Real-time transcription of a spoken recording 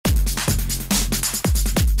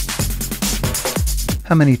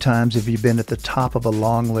How many times have you been at the top of a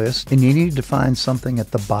long list and you need to find something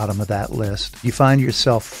at the bottom of that list? You find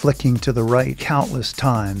yourself flicking to the right countless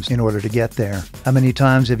times in order to get there. How many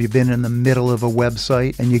times have you been in the middle of a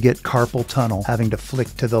website and you get carpal tunnel, having to flick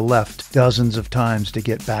to the left dozens of times to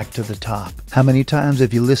get back to the top? How many times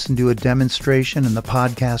have you listened to a demonstration and the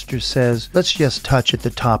podcaster says, let's just touch at the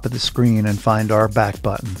top of the screen and find our back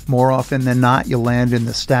button? More often than not, you'll land in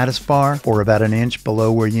the status bar or about an inch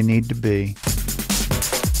below where you need to be.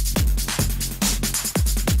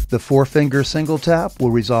 The four-finger single tap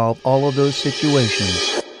will resolve all of those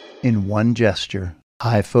situations in one gesture.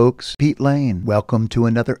 Hi folks, Pete Lane. Welcome to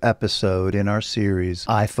another episode in our series,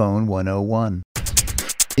 iPhone 101.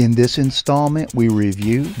 In this installment, we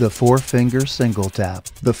review the four-finger single tap.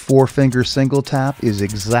 The four-finger single tap is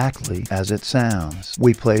exactly as it sounds.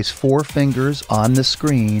 We place four fingers on the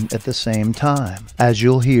screen at the same time. As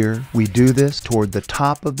you'll hear, we do this toward the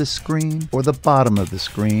top of the screen or the bottom of the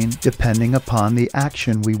screen, depending upon the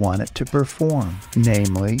action we want it to perform.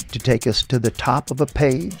 Namely, to take us to the top of a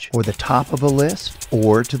page, or the top of a list,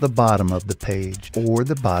 or to the bottom of the page, or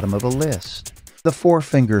the bottom of a list. The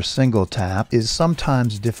four-finger single tap is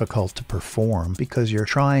sometimes difficult to perform because you're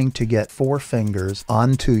trying to get four fingers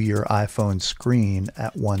onto your iPhone screen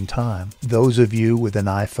at one time. Those of you with an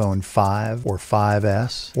iPhone 5 or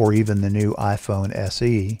 5S or even the new iPhone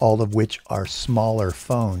SE, all of which are smaller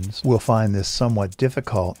phones, will find this somewhat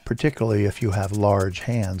difficult, particularly if you have large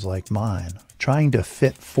hands like mine. Trying to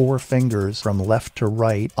fit four fingers from left to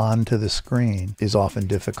right onto the screen is often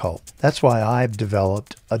difficult. That's why I've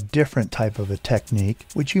developed a different type of a technique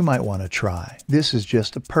which you might want to try. This is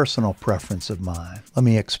just a personal preference of mine. Let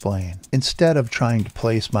me explain. Instead of trying to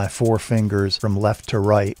place my four fingers from left to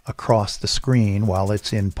right across the screen while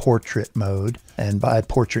it's in portrait mode, and by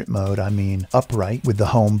portrait mode I mean upright with the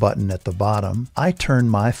home button at the bottom, I turn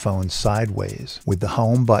my phone sideways with the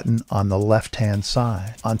home button on the left-hand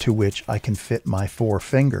side, onto which I can fit my four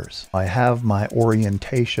fingers. I have my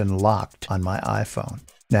orientation locked on my iPhone.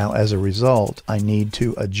 Now, as a result, I need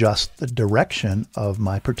to adjust the direction of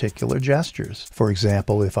my particular gestures. For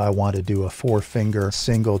example, if I want to do a four-finger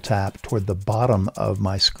single tap toward the bottom of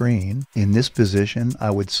my screen, in this position,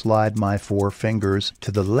 I would slide my four fingers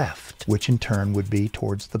to the left, which in turn would be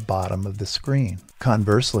towards the bottom of the screen.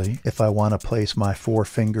 Conversely, if I want to place my four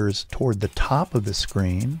fingers toward the top of the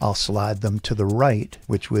screen, I'll slide them to the right,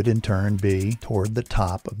 which would in turn be toward the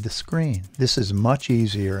top of the screen. This is much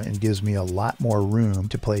easier and gives me a lot more room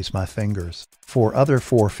to place my fingers. For other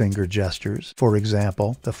four-finger gestures, for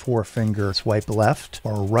example, the four-finger swipe left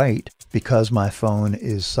or right, because my phone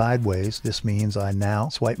is sideways, this means I now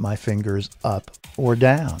swipe my fingers up or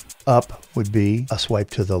down. Up would be a swipe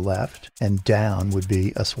to the left, and down would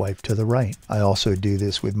be a swipe to the right. I also do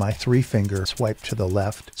this with my three-finger swipe to the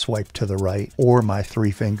left, swipe to the right, or my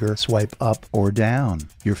three-finger swipe up or down.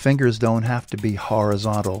 Your fingers don't have to be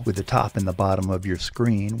horizontal with the top and the bottom of your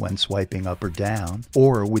screen when swiping up or down,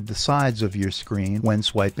 or with the sides of your screen when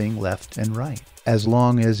swiping left and right. As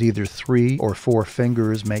long as either three or four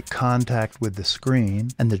fingers make contact with the screen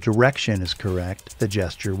and the direction is correct, the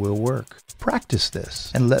gesture will work. Practice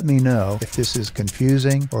this and let me know if this is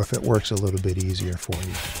confusing or if it works a little bit easier for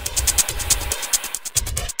you.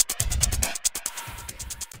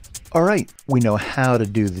 All right, we know how to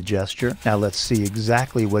do the gesture. Now let's see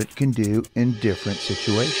exactly what it can do in different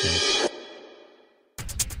situations.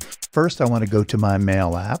 First, I want to go to my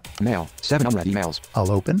Mail app. Mail. 7 unread emails. I'll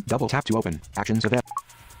open. Double tap to open. Actions of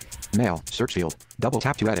Mail. Search field. Double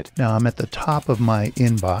tap to edit. Now I'm at the top of my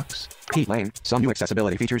inbox. Pete Lane. Some new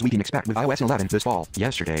accessibility features we can expect with iOS 11 this fall.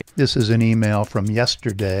 Yesterday. This is an email from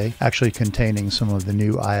yesterday, actually containing some of the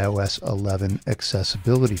new iOS 11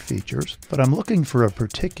 accessibility features. But I'm looking for a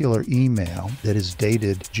particular email that is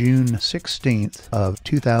dated June 16th of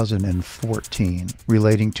 2014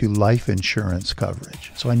 relating to life insurance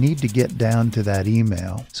coverage. So I need to get down to that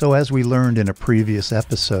email. So as we learned in a previous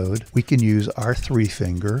episode, we can use our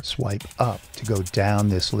three-finger swipe up to go down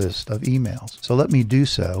this list of emails. So let me do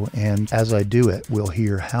so, and as I do it, we'll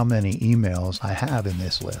hear how many emails I have in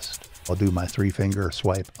this list. I'll do my three-finger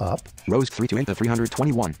swipe up. Rows 3 to 8 of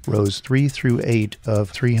 321. Rows 3 through 8 of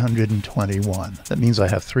 321. That means I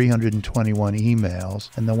have 321 emails,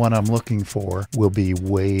 and the one I'm looking for will be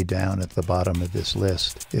way down at the bottom of this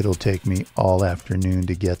list. It'll take me all afternoon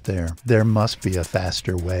to get there. There must be a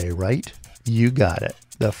faster way, right? You got it.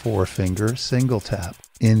 The four-finger single tap.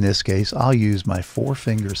 In this case, I'll use my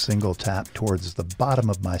four-finger single tap towards the bottom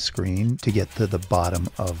of my screen to get to the bottom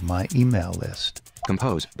of my email list.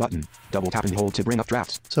 Compose button. Double tap and hold to bring up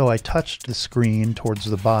drafts. So I touched the screen towards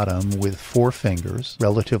the bottom with 4 fingers,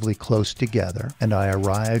 relatively close together, and I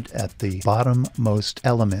arrived at the bottommost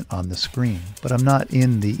element on the screen. But I'm not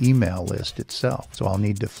in the email list itself, so I'll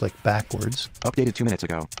need to flick backwards. Updated 2 minutes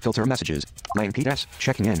ago. Filter messages. Lane Peters.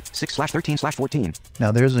 Checking in. 6/13/14.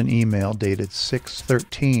 Now there's an email dated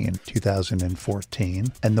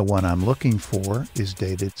 6/13/2014, and the one I'm looking for is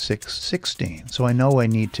dated 6/16. So I know I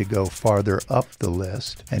need to go farther up the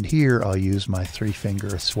list, and here I'll use my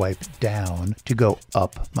 3-finger swipe down to go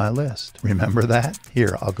up my list. Remember that?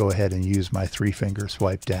 Here, I'll go ahead and use my 3-finger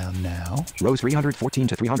swipe down now. Rows 314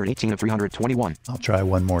 to 318 of 321. I'll try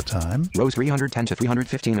one more time. Rows 310 to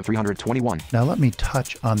 315 of 321. Now let me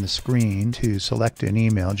touch on the screen to select an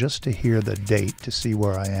email just to hear the date to see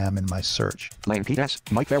where I am in my search. Lane Peters.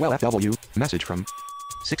 Mike Farewell FW. Message from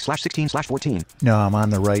 6/16/14. Now I'm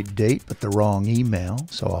on the right date but the wrong email,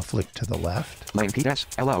 so I'll flick to the left. Lane Peters.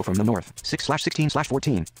 Hello from the north.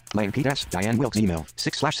 6/16/14. Lane Peters. Diane Wilkes email.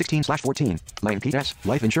 6/16/14. Lane Peters.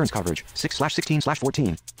 Life insurance coverage.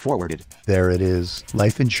 6/16/14. Forwarded. There it is.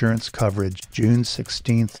 Life insurance coverage, June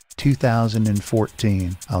 16th,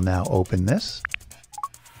 2014. I'll now open this.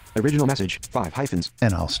 Original message, 5 hyphens.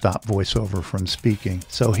 And I'll stop voiceover from speaking.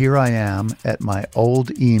 So here I am at my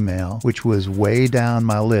old email, which was way down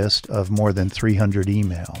my list of more than 300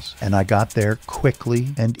 emails. And I got there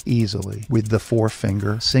quickly and easily with the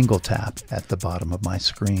 4-finger single tap at the bottom of my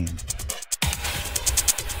screen.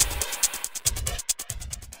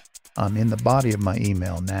 I'm in the body of my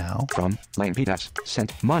email now. From Lane Peters.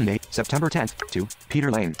 Sent Monday, September 10th to Peter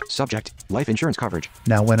Lane. Subject, life insurance coverage.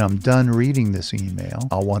 Now when I'm done reading this email,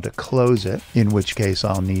 I'll want to close it, in which case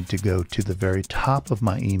I'll need to go to the very top of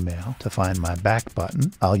my email to find my back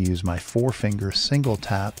button. I'll use my 4-finger single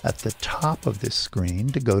tap at the top of this screen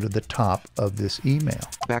to go to the top of this email.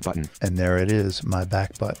 Back button. And there it is, my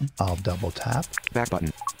back button. I'll double tap. Back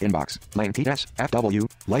button. Inbox. Lane Peters. FW.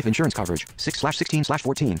 Life insurance coverage.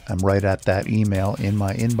 6/16/14. I'm right at that email in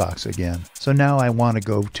my inbox again. So now I want to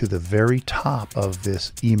go to the very top of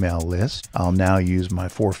this email list. I'll now use my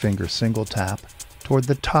 4-finger single tap toward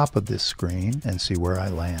the top of this screen and see where I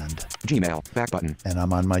land. Gmail. Back button. And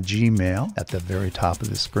I'm on my Gmail at the very top of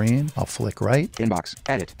the screen. I'll flick right. Inbox.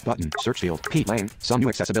 Edit. Button. Search field. Pete Lane. Some new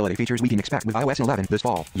accessibility features we can expect with iOS 11 this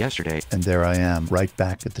fall. Yesterday. And there I am, right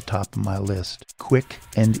back at the top of my list. Quick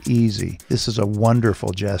and easy. This is a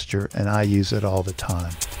wonderful gesture, and I use it all the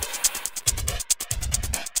time.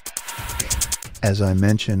 As I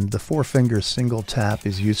mentioned, the 4-finger single tap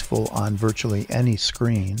is useful on virtually any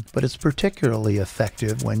screen, but it's particularly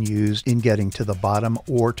effective when used in getting to the bottom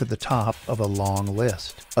or to the top of a long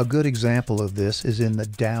list. A good example of this is in the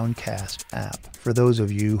Downcast app. For those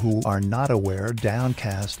of you who are not aware,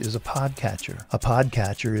 Downcast is a podcatcher. A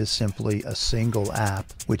podcatcher is simply a single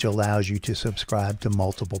app which allows you to subscribe to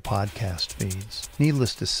multiple podcast feeds.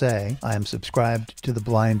 Needless to say, I am subscribed to the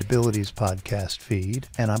Blind Abilities podcast feed,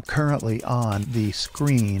 and I'm currently on the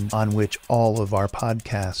screen on which all of our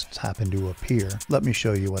podcasts happen to appear. Let me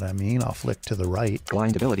show you what I mean. I'll flick to the right.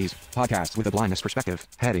 Blind Abilities. Podcast with a blindness perspective.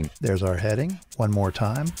 Heading. There's our heading. One more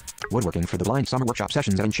time. Woodworking for the Blind Summer Workshop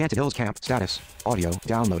Sessions at Enchanted Hills Camp. Status. Audio.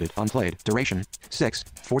 Downloaded. Unplayed. Duration.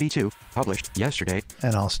 6/42. Published. Yesterday.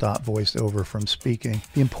 And I'll stop voiceover from speaking.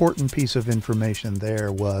 The important piece of information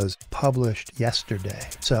there was published yesterday.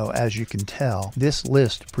 So as you can tell, this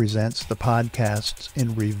list presents the podcasts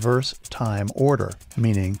in reverse time order,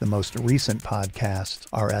 meaning the most recent podcasts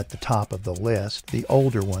are at the top of the list. The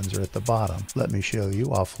older ones are at the bottom. Let me show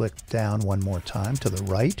you. I'll flick down one more time to the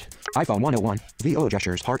right. iPhone 101. VO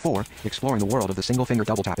Gestures Part 4. Exploring the world of the single finger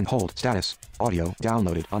double tap and hold. Status. Audio.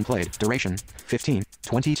 Downloaded. Unplayed. Duration.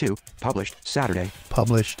 15/22. Published. Saturday.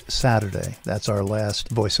 Published Saturday. That's our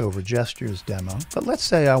last voiceover gestures demo. But let's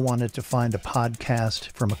say I wanted to find a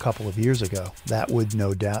podcast from a couple of years ago. That would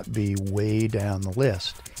no doubt be way down the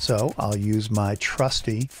list. So I'll use my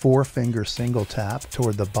trusty 4-finger single tap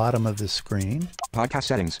toward the bottom of the screen. Podcast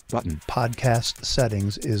settings button. Podcast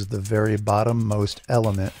settings is the very bottommost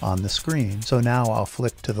element on the screen. So now I'll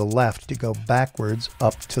flick to the left to go backwards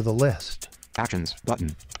up to the list. Actions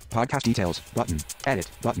button. Podcast details button. Edit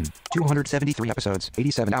button. 273 episodes.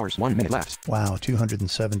 87 hours. 1 minute left. Wow,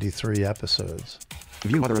 273 episodes.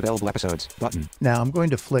 View other available episodes button. Now I'm going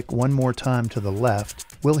to flick one more time to the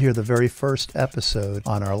left. We'll hear the very first episode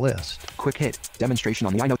on our list. Quick hit. Demonstration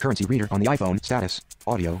on the iNote currency reader on the iPhone. Status.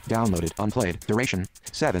 Audio. Downloaded. Unplayed. Duration.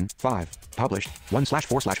 7/5. Published.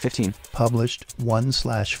 1/4/15. Published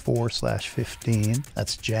 1/4/15.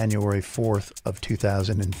 That's January 4th of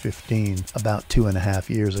 2015, about 2.5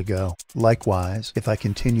 years ago. Likewise, if I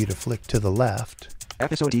continue to flick to the left,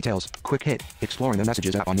 Episode details. Quick hit. Exploring the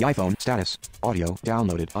Messages app on the iPhone. Status. Audio.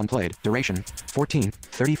 Downloaded. Unplayed. Duration.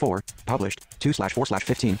 14:34. Published.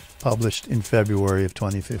 2/4/15. Published in February of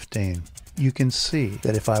 2015. You can see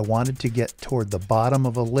that if I wanted to get toward the bottom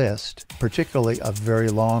of a list, particularly a very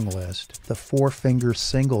long list, the 4-finger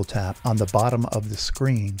single tap on the bottom of the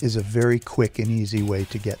screen is a very quick and easy way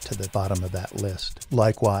to get to the bottom of that list.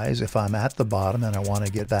 Likewise, if I'm at the bottom and I want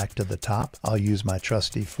to get back to the top, I'll use my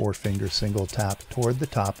trusty 4-finger single tap toward the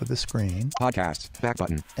top of the screen. Podcasts. Back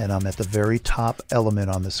button. And I'm at the very top element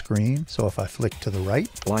on the screen, so if I flick to the right,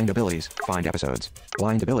 Blind abilities. Find episodes.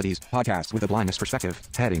 Blind abilities. Podcasts with a blindness perspective.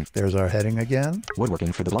 Heading. there's our heading again.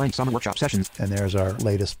 Woodworking for the Blind Summer Workshop Sessions. And there's our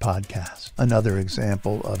latest podcast. Another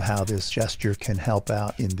example of how this gesture can help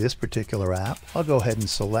out in this particular app. I'll go ahead and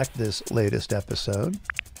select this latest episode.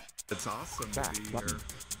 It's awesome to be here.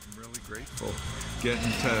 I'm really grateful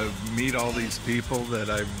getting to meet all these people that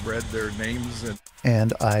I've read their names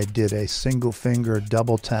And I did a single finger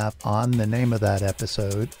double tap on the name of that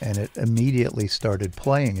episode, and it immediately started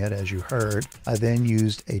playing it, as you heard. I then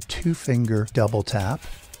used a 2-finger double tap,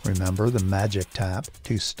 remember the magic tap,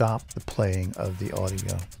 to stop the playing of the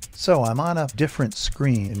audio. So I'm on a different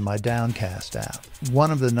screen in my Downcast app.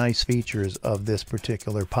 One of the nice features of this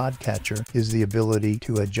particular podcatcher is the ability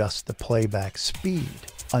to adjust the playback speed.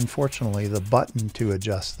 Unfortunately, the button to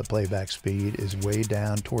adjust the playback speed is way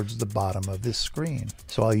down towards the bottom of this screen.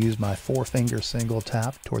 So I'll use my 4-finger single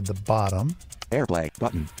tap toward the bottom. Airplay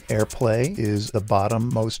button. Airplay is the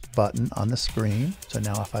bottommost button on the screen. So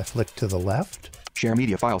now if I flick to the left, Share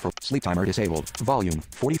media file for sleep timer disabled. Volume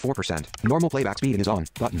 44%. Normal playback speed is on.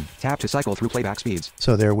 Button. Tap to cycle through playback speeds.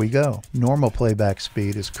 so there we go. Normal playback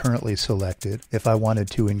speed is currently selected. If I wanted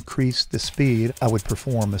to increase the speed, I would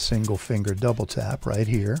perform a single finger double tap right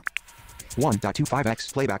here,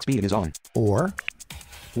 1.25x playback speed is on. or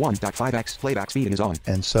 1.5x playback speed is on.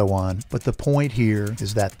 and so on. But the point here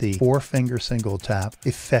is that the 4-finger single tap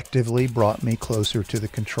effectively brought me closer to the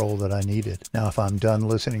control that I needed. Now, if I'm done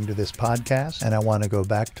listening to this podcast and I want to go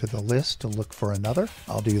back to the list to look for another,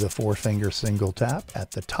 I'll do the 4-finger single tap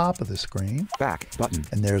at the top of the screen. Back button.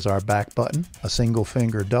 And there's our back button, a single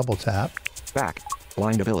finger double tap. Back.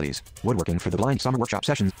 Blind abilities. Woodworking for the Blind Summer Workshop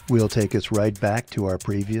Sessions. Will take us right back to our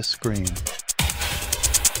previous screen.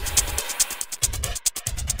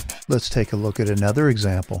 Let's take a look at another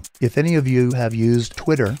example. If any of you have used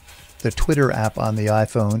Twitter, the Twitter app on the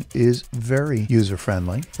iPhone is very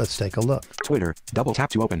user-friendly. Let's take a look. Twitter. Double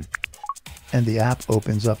tap to open. And the app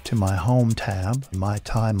opens up to my Home tab, my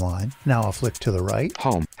timeline. Now I'll flick to the right.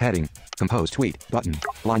 Home. Heading. Compose tweet. Button.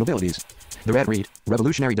 Blind abilities. The Red Read.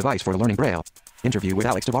 Revolutionary device for learning Braille. Interview with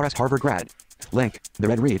Alex Tavares, Harvard grad. Link. The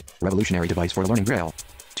Red Read. Revolutionary device for learning Braille.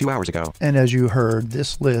 2 hours ago. And as you heard,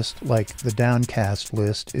 this list, like the Downcast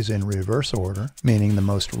list, is in reverse order, meaning the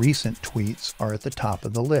most recent tweets are at the top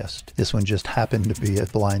of the list. This one just happened to be a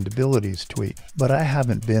Blind Abilities tweet. But I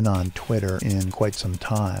haven't been on Twitter in quite some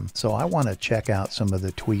time, so I want to check out some of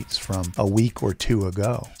the tweets from a week or two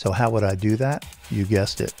ago. So how would I do that? You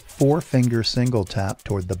guessed it. 4-finger single tap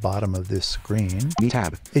toward the bottom of this screen. Me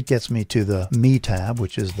tab. It gets me to the Me tab,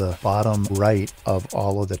 which is the bottom right of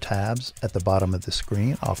all of the tabs at the bottom of the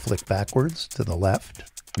screen. I'll flick backwards to the left.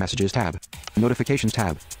 Messages tab. Notifications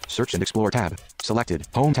tab. Search and explore tab. Selected.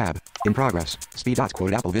 Home tab. In progress. Speed dots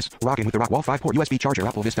quoted AppleVis. Rocking with the Rockwall 5-port USB charger.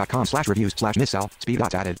 AppleVis.com/reviews/missell. Speed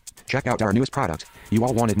dots added. Check out our newest product. You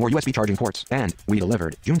all wanted more USB charging ports, and we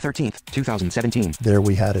delivered. June 13th, 2017. There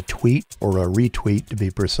we had a tweet, or a retweet to be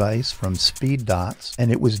precise, from Speed Dots, and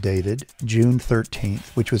it was dated June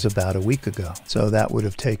 13th, which was about a week ago. So that would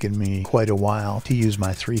have taken me quite a while to use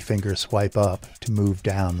my 3-finger swipe up to move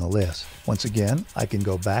down the list. Once again, I can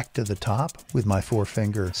go back to the top with my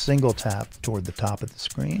 4-finger single tap toward the top of the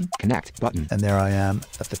screen. Connect button. And there I am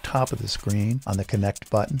at the top of the screen on the connect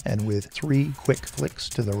button, and with 3 quick flicks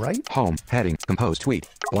to the right. Home. Heading. Compose tweet.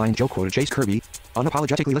 Blind Joe quoted Chase Kirby.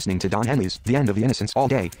 Unapologetically listening to Don Henley's The End of the Innocence all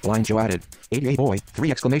day. Blind Joe added. 88 boy.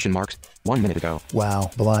 3 exclamation marks. 1 minute ago.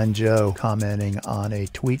 Wow, Blind Joe commenting on a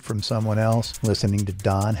tweet from someone else, listening to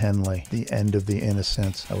Don Henley, The End of the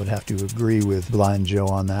Innocence. I would have to agree with Blind Joe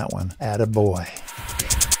on that one. Attaboy.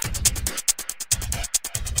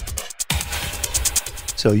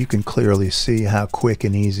 So you can clearly see how quick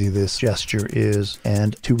and easy this gesture is.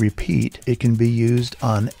 And to repeat, it can be used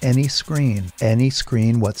on any screen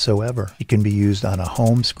whatsoever. It can be used on a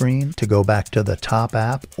home screen to go back to the top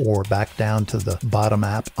app or back down to the bottom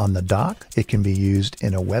app on the dock. It can be used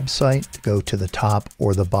in a website to go to the top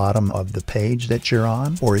or the bottom of the page that you're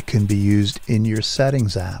on, or it can be used in your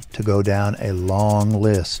settings app to go down a long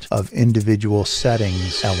list of individual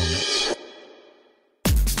settings elements.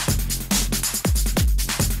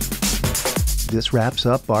 This wraps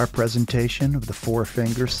up our presentation of the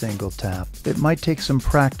four-finger single tap. It might take some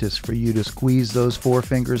practice for you to squeeze those four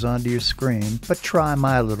fingers onto your screen, but try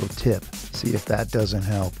my little tip. See if that doesn't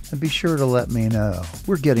help. And be sure to let me know.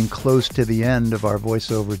 We're getting close to the end of our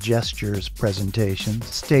voiceover gestures presentation.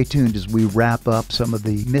 Stay tuned as we wrap up some of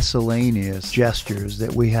the miscellaneous gestures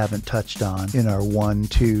that we haven't touched on in our 1,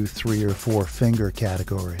 2, 3, or 4 finger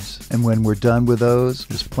categories. And when we're done with those,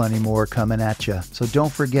 there's plenty more coming at you. So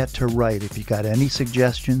don't forget to write if you got any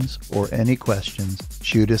suggestions or any questions.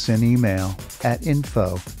 Shoot us an email at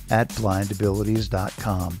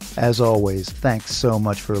info@blindabilities.com. As always, thanks so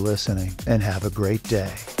much for listening and have a great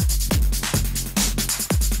day.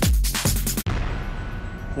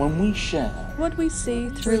 When we share what we see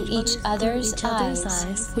through each other's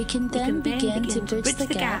eyes, we can then begin to bridge the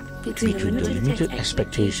gap between the limited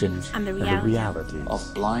expectations and the realities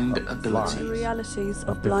of blind ability. The realities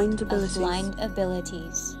of blind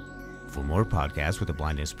abilities. For more podcasts with a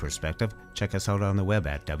blindness perspective, check us out on the web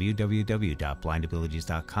at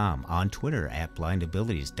www.blindabilities.com, on Twitter at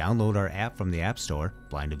blindabilities. Download our app from the App Store,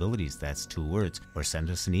 blindabilities, that's 2 words, or send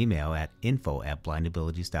us an email at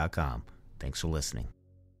info@blindabilities.com. Thanks for listening.